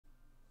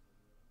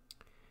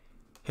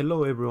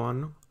Hello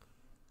everyone.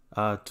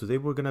 Today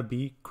we're gonna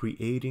be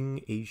creating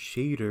a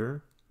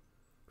shader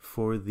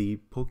for the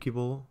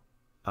Pokeball,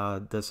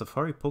 the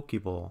Safari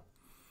Pokeball,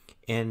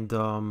 and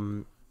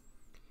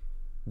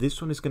this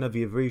one is gonna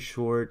be a very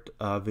short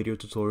video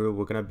tutorial.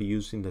 We're gonna be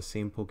using the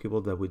same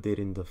Pokeball that we did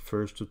in the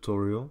first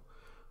tutorial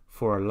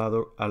for a lot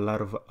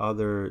of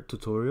other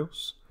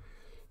tutorials.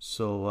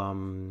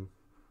 So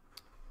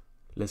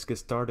let's get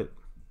started.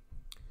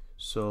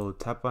 So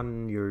tap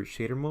on your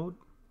shader mode.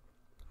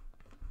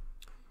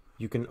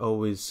 You can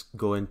always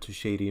go into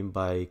shading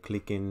by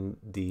clicking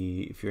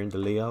if you're in the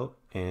layout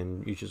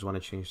and you just want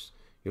to change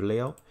your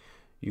layout,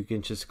 you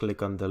can just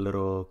click on the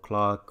little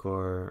clock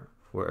or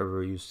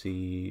wherever you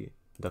see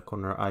the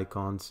corner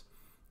icons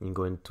and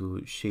go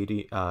into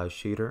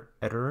shader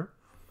editor.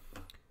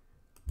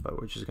 But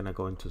we're just gonna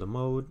go into the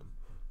mode.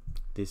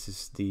 This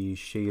is the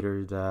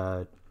shader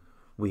that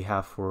we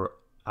have for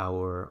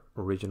our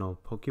original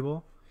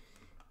Pokeball.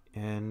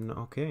 And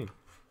okay,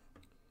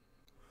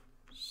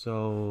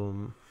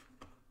 so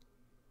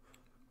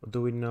what do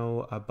we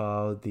know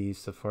about the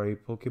Safari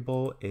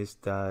Pokeball is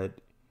that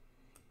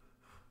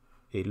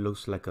it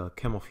looks like a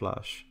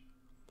camouflage,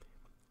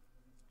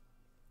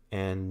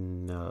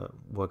 and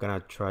we're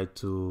gonna try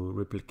to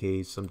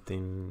replicate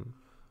something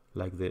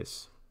like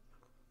this.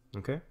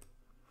 Okay,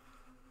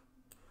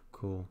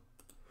 cool.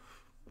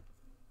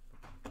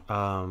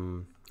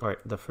 All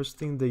right, the first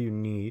thing that you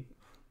need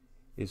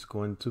is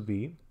going to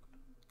be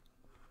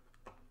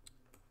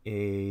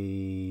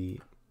a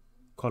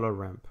color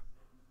ramp.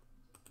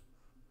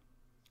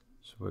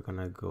 So we're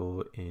gonna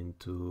go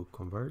into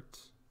convert,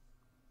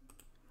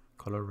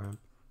 color ramp.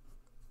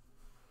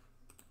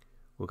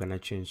 We're gonna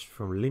change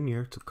from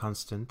linear to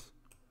constant.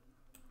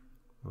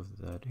 Move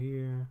that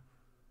here.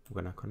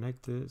 We're gonna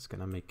connect it. It's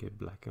gonna make it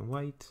black and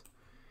white.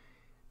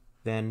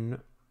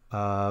 Then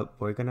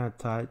we're gonna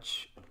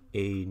attach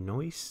a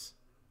noise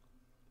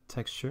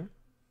texture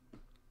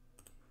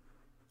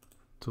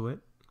to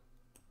it.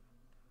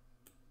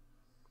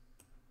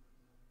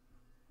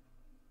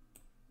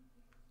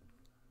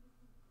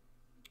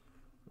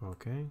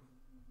 Okay,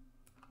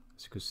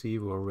 as you can see,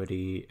 we're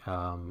already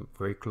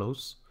very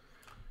close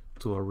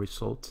to our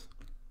result.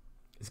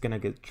 It's gonna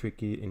get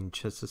tricky in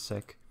just a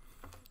sec.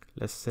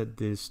 Let's set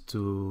this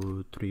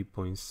to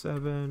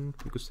 3.7.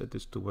 You could set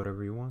this to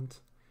whatever you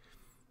want.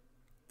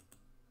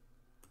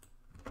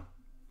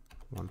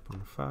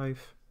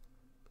 1.5.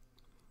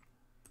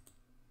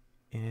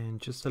 And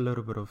just a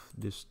little bit of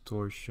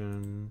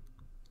distortion.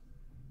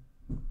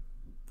 I'm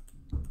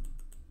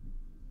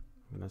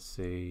gonna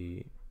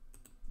say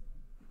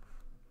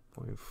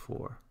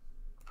 0.4.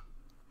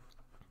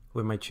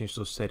 We might change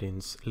those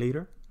settings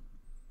later.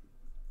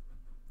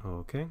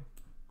 Okay,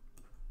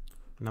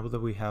 now that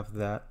we have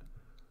that,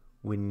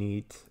 we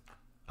need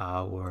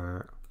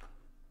our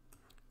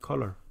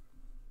color.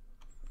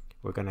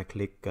 We're gonna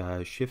click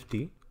Shift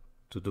D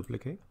to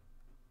duplicate,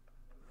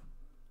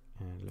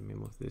 and let me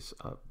move this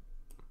up.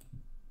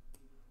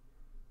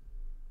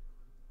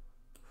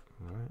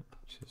 All right,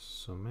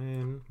 just zoom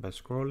in by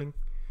scrolling,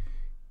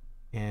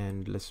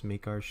 and let's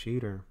make our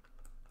shader.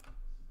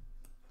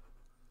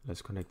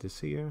 Let's connect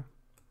this here,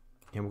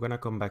 and we're gonna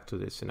come back to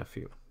this in a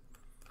few.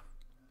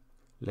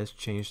 Let's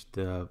change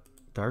the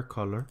dark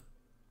color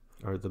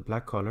or the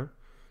black color.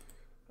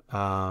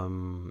 I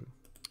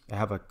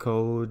have a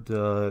code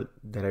that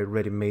I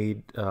already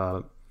made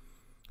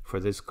for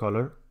this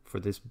color, for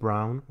this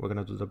brown. We're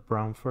gonna do the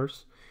brown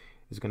first.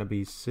 It's gonna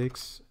be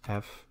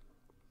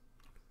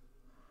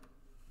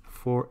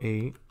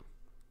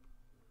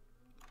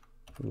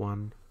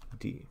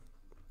 6F4A1D.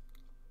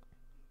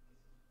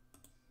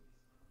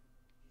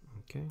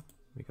 Okay,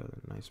 we got a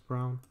nice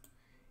brown.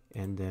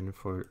 And then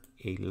for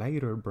a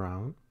lighter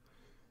brown,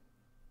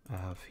 I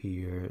have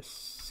here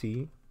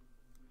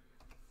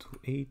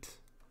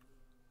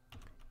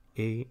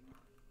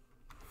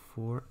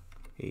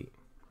C28A4A.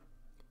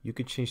 You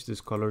could change these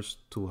colors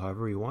to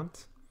however you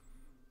want.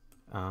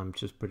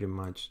 Just pretty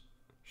much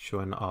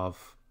showing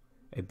off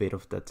a bit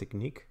of that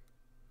technique.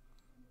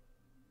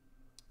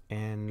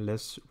 And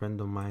let's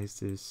randomize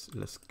this.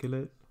 Let's scale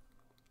it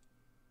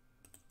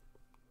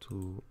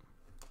to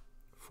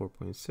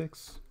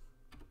 4.6.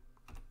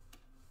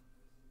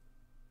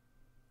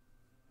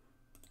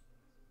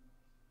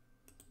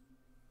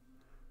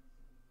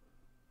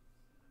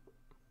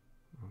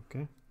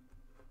 Okay,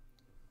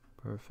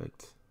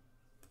 perfect.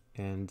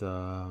 And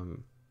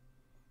okay,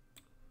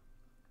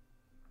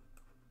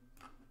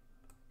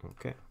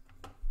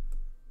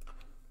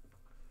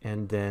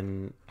 and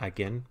then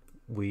again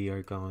we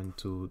are going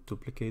to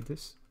duplicate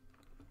this.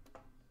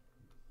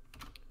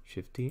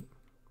 Shift D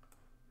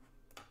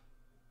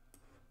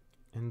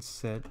and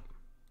set,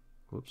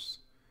 whoops,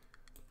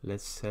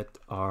 let's set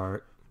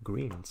our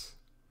greens.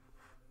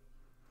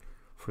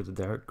 For the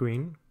dark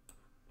green,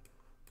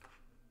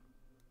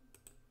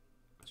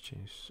 let's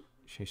change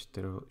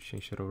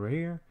it over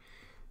here.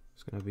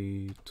 It's gonna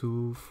be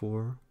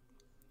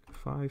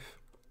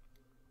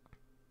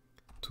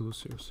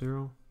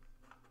 245,200,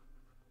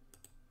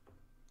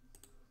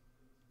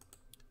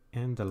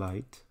 and the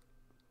light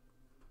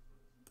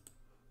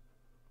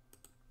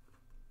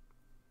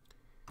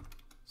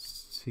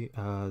see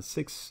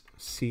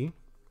 6C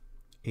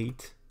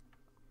 8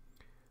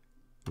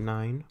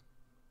 9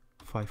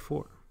 5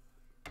 4.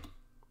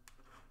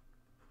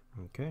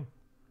 Okay,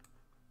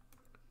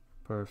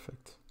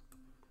 perfect.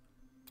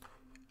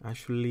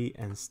 Actually,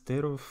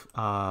 instead of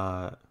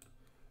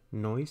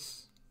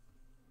noise,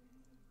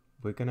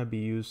 we're gonna be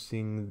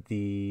using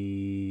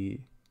the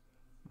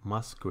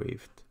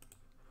Musgraved.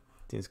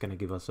 I think it's gonna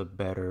give us a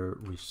better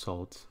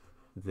result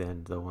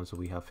than the ones that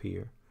we have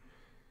here.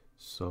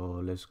 So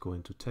let's go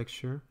into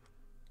texture.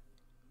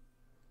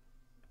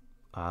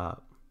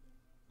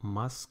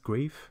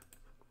 Musgrave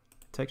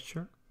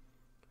texture.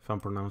 If I'm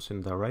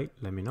pronouncing that right,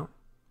 let me know.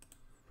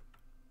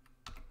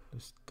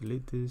 Let's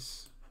delete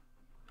this,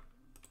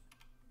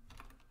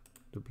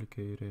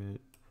 duplicate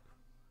it.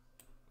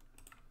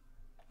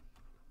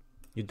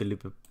 You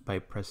delete it by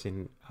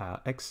pressing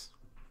X.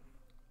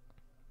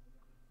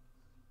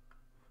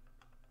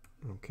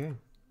 Okay,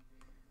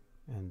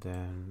 and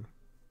then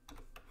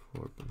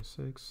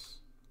 4.6.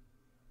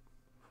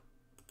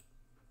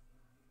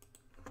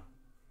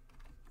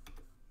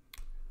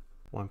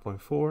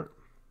 1.4,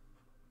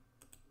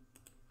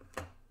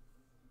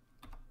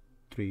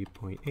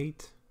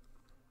 3.8,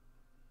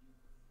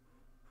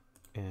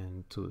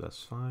 and 2,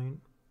 that's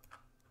fine.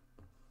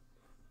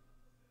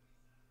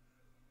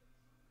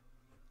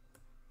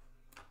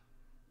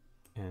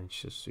 And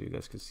just so you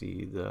guys can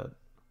see the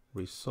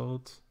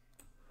result,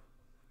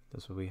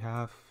 that's what we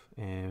have.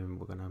 And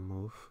we're gonna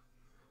move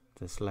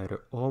the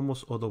slider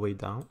almost all the way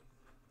down.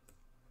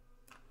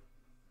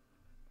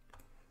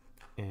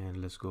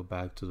 And let's go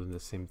back to doing the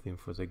same thing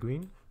for the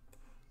green.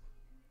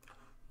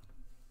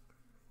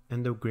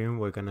 And the green,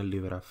 we're gonna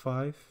leave it at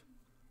 5.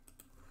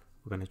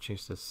 We're gonna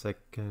change the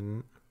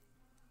second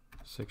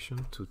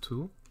section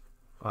to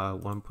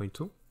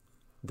 1.2,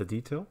 the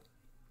detail.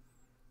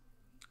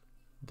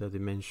 The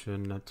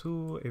dimension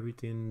 2,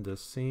 everything the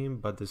same,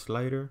 but the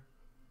slider,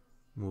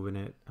 moving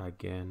it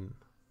again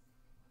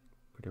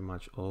pretty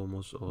much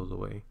almost all the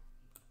way.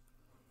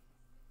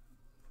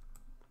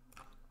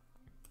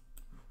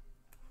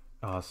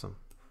 Awesome.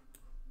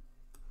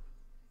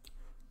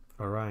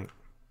 All right,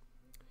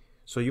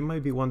 so you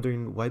might be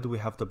wondering, why do we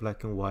have the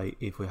black and white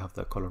if we have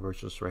the color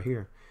versions right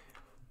here?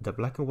 The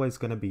black and white is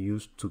going to be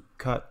used to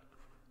cut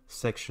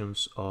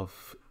sections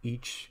of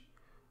each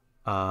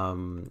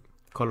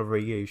color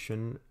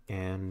variation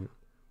and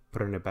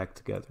putting it back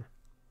together.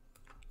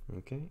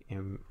 Okay,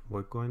 and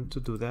we're going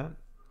to do that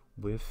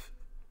with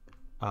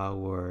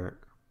our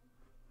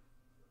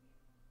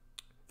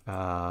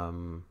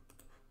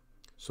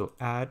so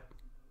add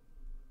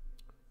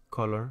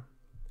color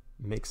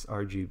mix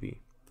RGB,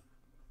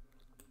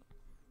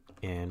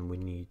 and we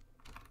need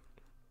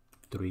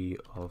 3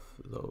 of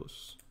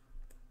those.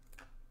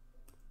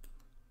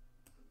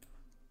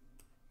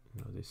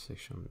 This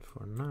section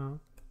for now.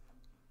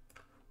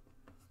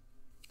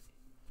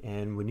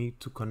 And we need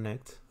to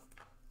connect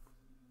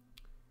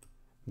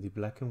the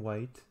black and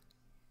white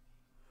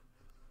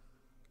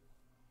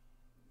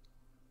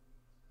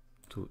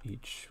to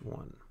each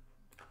one.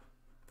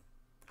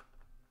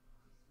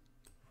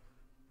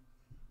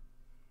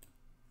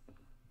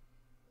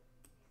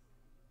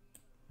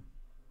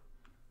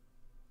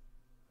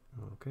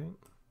 Okay,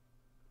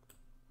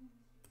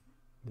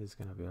 this is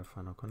gonna be our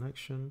final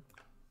connection.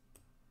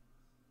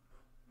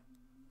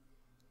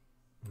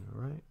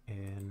 All right,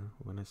 and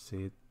we're gonna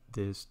set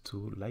this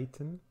to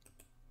lighten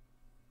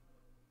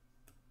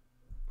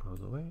all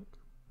the way.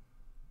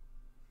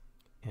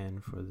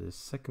 And for the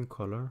second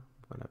color,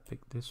 I'm gonna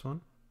pick this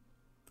one,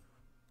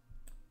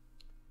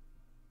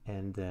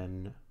 and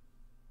then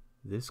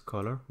this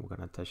color, we're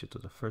gonna attach it to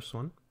the first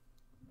one.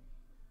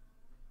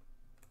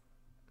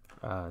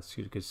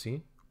 So you can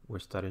see, we're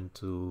starting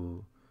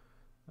to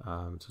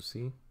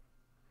see,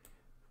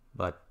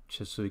 but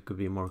just so it could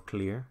be more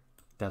clear,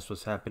 that's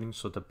what's happening.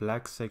 So the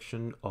black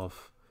section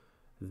of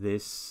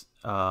this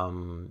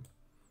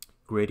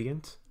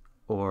gradient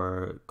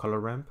or color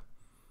ramp,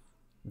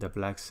 the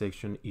black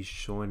section is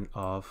showing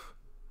off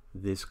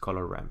this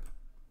color ramp.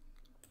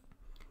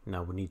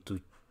 Now we need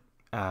to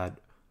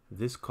add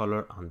this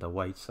color on the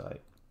white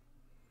side,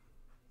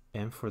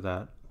 and for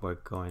that we're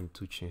going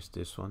to change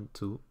this one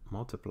to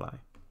multiply.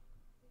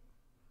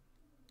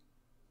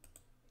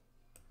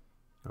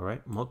 All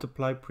right,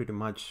 multiply, pretty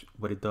much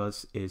what it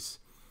does is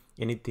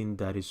anything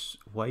that is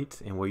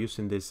white, and we're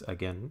using this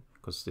again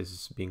because this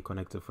is being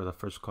connected for the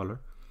first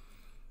color,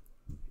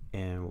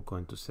 and we're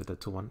going to set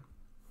that to 1,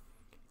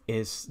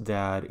 is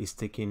that it's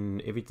taking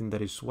everything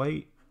that is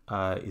white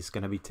is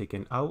going to be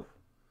taken out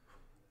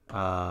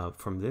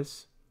from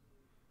this,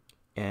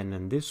 and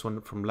in this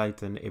one from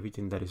lighten,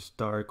 everything that is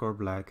dark or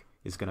black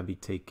is going to be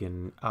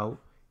taken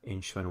out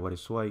and showing what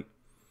is white.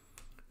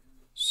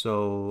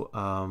 So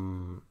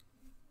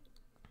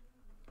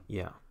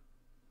yeah,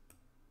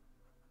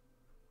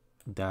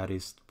 that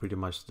is pretty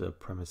much the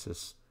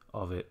premises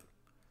of it.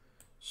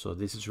 So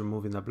this is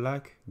removing the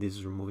black, this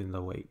is removing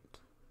the white,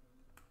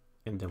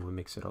 and then we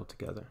mix it all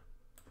together.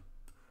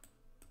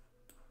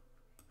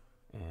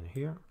 And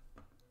here,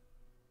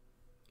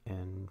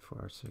 And for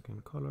our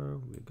second color,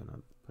 we're gonna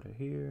put it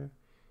here,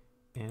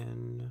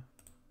 and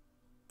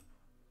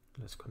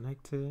let's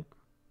connect it.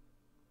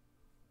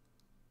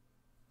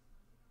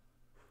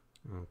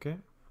 Okay,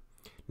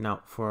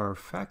 now for our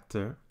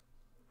factor,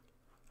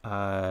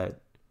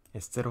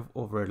 instead of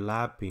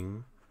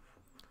overlapping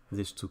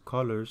these two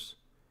colors,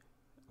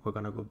 we're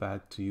gonna go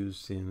back to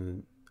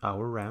using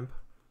our ramp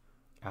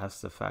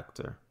as the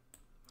factor,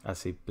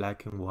 as a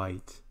black and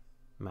white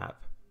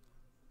map.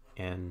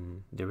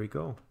 And there we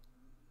go.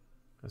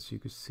 As you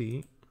can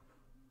see,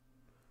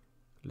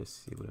 let's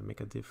see, will it make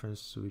a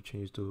difference? So we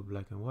change to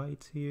black and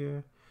white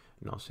here.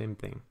 No, same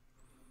thing.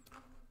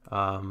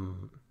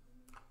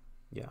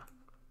 Yeah,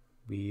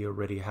 we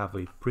already have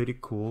a pretty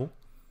cool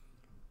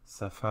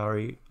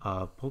Safari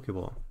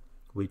Pokeball,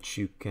 which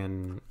you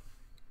can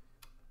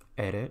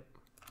edit.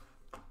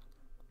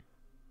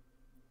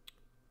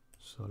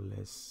 So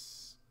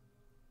let's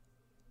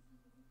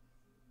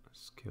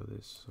scale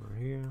this over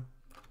here.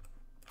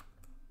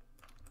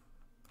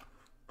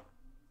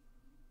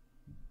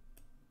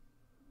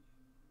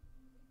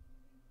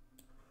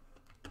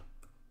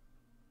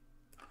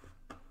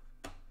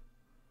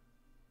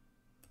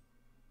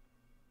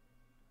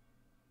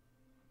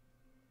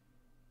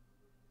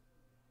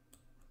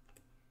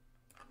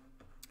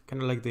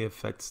 Kind of like the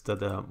effects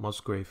that the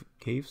Musgrave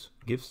gives.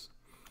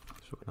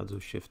 So we're gonna do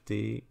Shift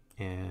D,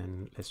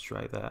 and let's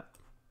try that.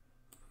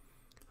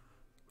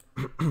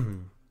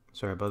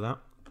 Sorry about that.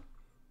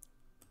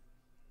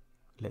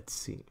 Let's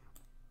see.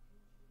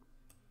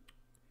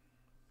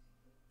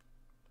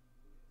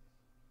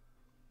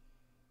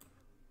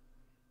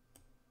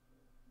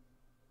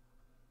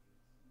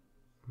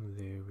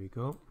 There we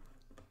go.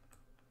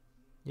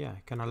 Yeah,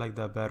 I kind of like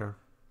that better,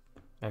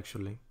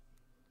 actually.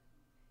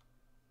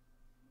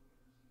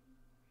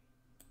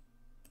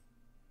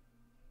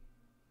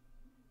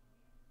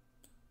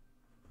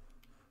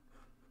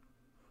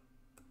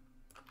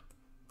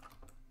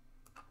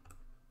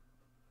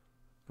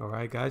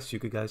 Alright guys, you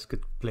guys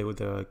could play with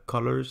the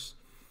colors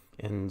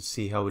and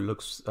see how it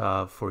looks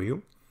for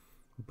you.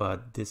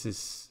 But this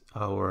is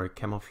our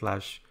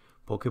camouflage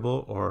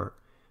Pokeball, or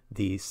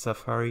the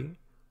Safari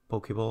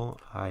Pokeball.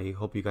 I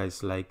hope you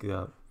guys like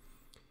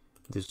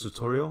this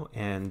tutorial,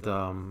 and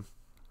I'm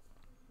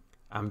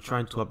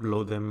trying to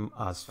upload them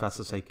as fast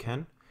as I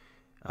can.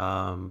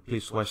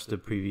 Please watch the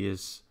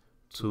previous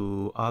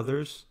two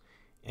others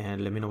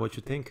and let me know what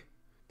you think.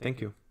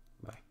 Thank you.